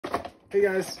Hey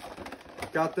guys,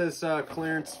 got this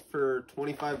clearance for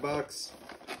 25 bucks,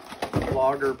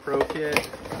 Vlogger Pro Kit.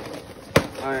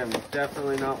 I am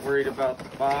definitely not worried about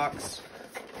the box.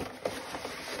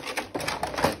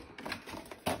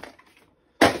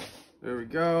 There we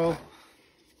go.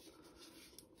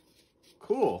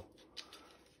 Cool.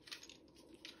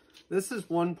 This is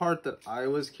one part that I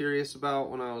was curious about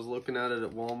when I was looking at it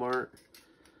at Walmart.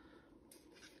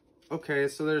 Okay,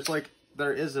 so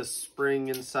there is a spring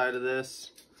inside of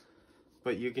this,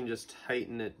 but you can just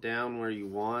tighten it down where you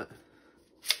want.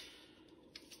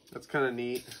 That's kind of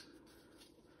neat.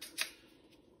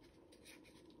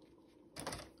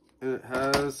 And it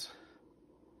has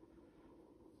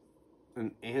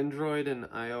an Android and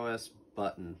iOS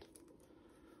button.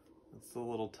 That's the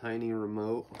little tiny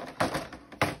remote.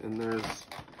 And there's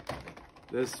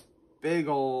this big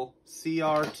ol'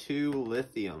 CR2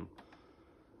 lithium.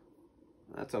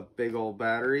 That's a big old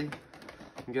battery.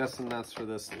 I'm guessing that's for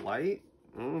this light.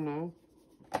 I don't know.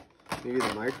 Maybe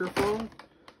the microphone?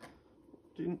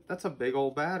 Dude, that's a big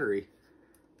old battery.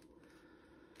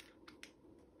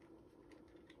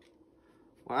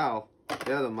 Wow.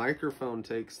 Yeah, the microphone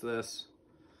takes this.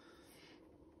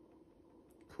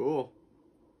 Cool.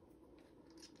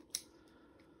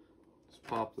 Just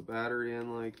pop the battery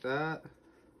in like that.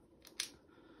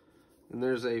 And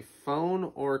there's a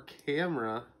phone or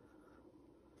camera.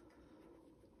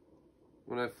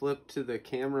 When I flip to the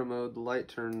camera mode, the light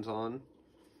turns on.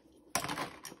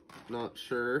 Not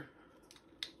sure.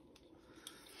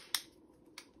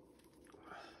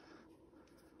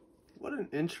 What an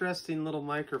interesting little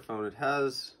microphone. It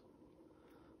has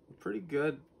a pretty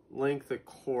good length of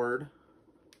cord.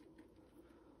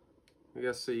 I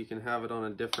guess so you can have it on a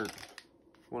different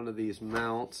one of these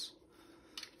mounts.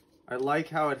 I like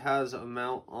how it has a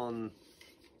mount on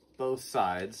both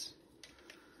sides,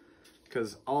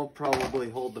 because I'll probably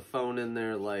hold the phone in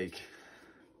there like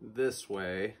this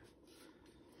way.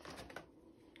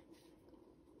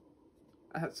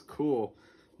 That's cool.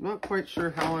 I'm not quite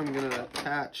sure how I'm gonna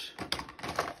attach.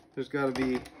 There's gotta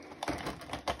be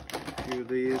a few of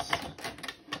these.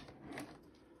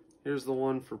 Here's the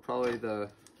one for probably the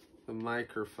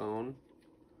microphone.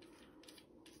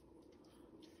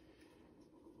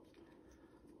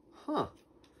 Huh.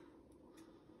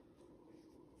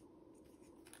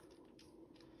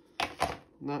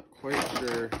 Not quite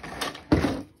sure.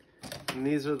 And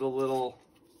these are the little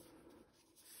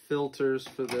filters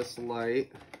for this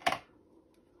light.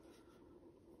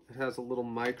 It has a little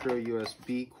micro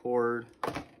USB cord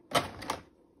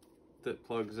that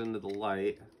plugs into the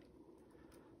light.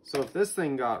 So if this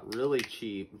thing got really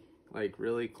cheap, like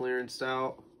really clearanced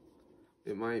out,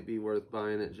 it might be worth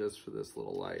buying it just for this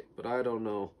little light. But I don't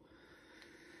know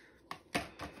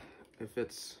if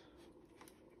it's...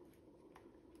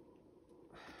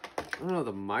 I don't know,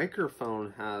 the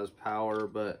microphone has power,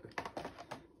 but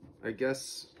I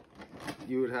guess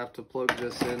you would have to plug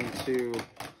this into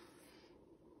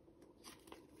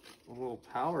a little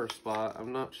power spot.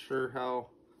 I'm not sure how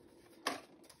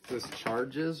this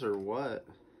charges or what.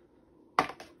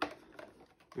 I'm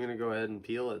gonna go ahead and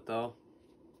peel it though.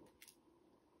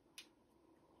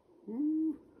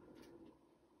 Woo.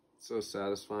 So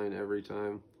satisfying every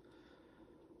time.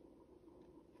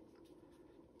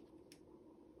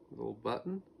 Little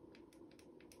button.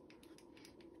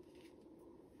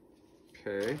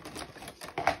 Okay.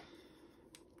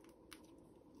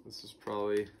 This is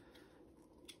probably,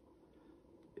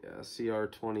 yeah,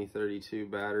 CR2032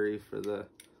 battery for the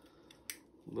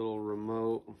little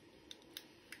remote.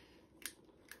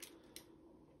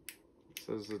 It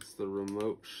says it's the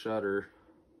remote shutter.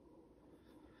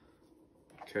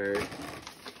 Okay.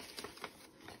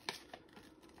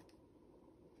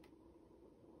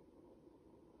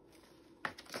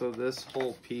 So this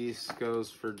whole piece goes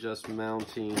for just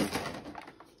mounting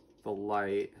the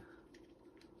light.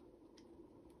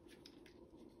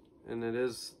 And it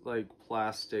is like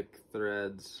plastic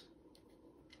threads,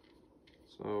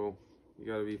 so you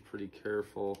gotta be pretty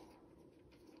careful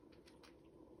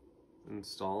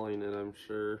installing it, I'm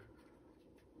sure.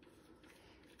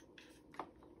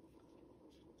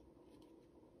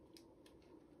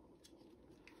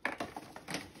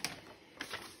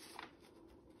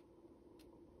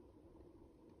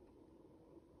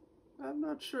 I'm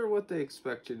not sure what they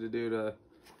expect you to do to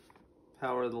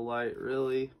power the light,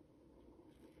 really.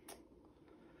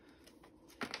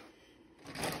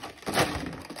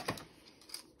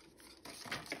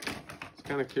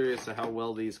 Kind of curious of how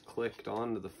well these clicked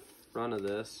onto the front of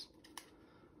this.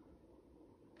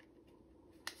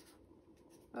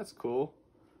 That's cool.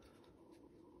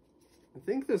 I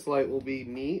think this light will be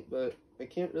neat, but I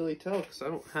can't really tell because I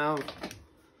don't have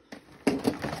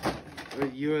a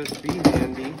USB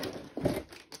handy.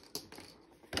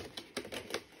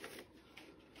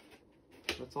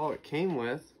 That's all it came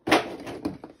with.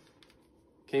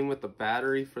 Came with the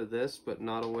battery for this, but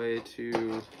not a way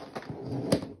to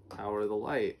power the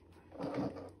light.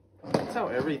 That's how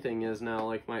everything is now.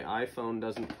 Like my iPhone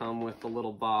doesn't come with the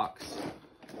little box.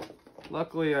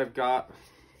 Luckily, I've got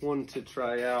one to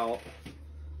try out.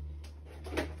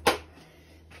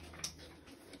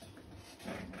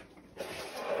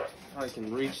 I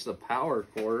can reach the power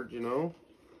cord, you know.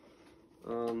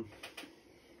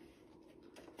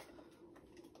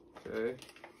 Okay.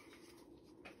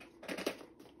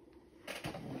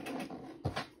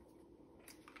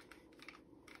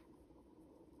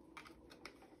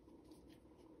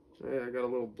 Hey, I got a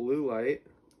little blue light.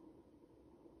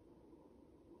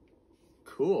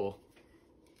 Cool.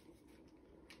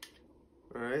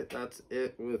 All right, that's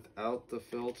it without the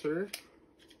filter.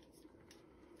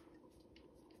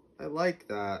 I like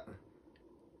that.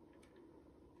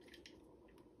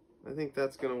 I think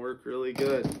that's gonna work really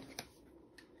good.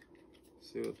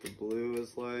 See what the blue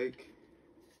is like.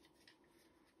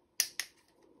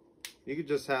 You could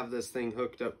just have this thing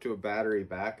hooked up to a battery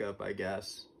backup, I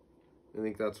guess. I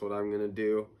think that's what I'm gonna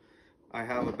do. I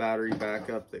have a battery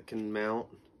backup that can mount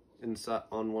inside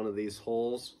on one of these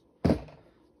holes,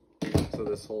 so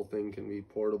this whole thing can be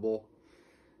portable.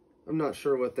 I'm not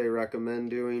sure what they recommend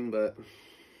doing, but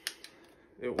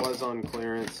it was on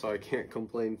clearance, so I can't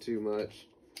complain too much.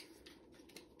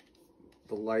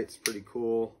 The light's pretty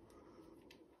cool.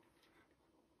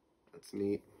 That's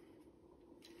neat.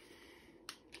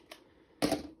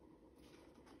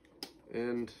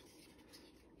 And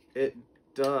it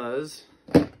does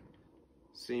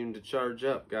seem to charge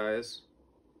up, guys.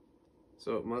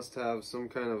 So it must have some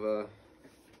kind of a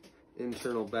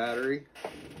internal battery.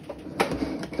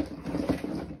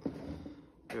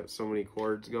 Got so many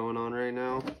cords going on right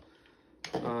now.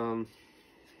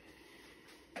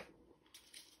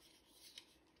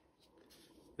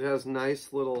 It has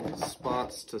nice little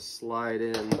spots to slide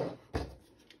in,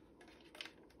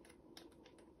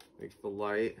 like the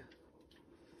light.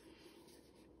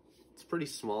 It's a pretty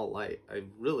small light. I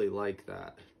really like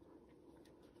that.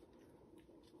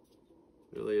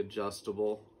 Really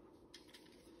adjustable.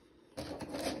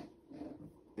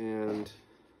 And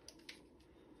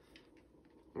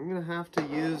I'm gonna have to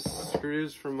use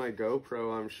screws from my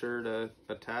GoPro, I'm sure, to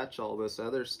attach all this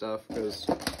other stuff, because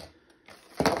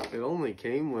it only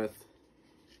came with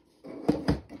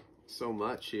so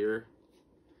much here.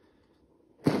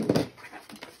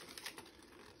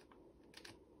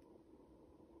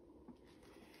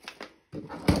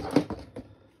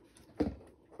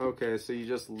 Okay, so you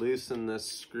just loosen this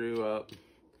screw up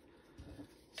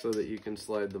so that you can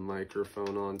slide the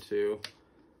microphone onto.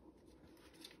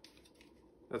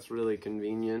 That's really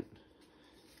convenient.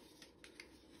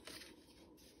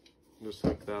 Just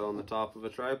hook that on the top of a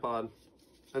tripod.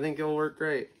 I think it'll work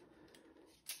great.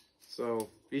 So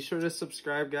be sure to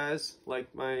subscribe, guys.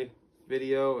 Like my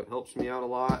video, it helps me out a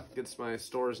lot. Gets my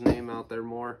store's name out there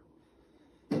more.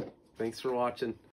 Thanks for watching.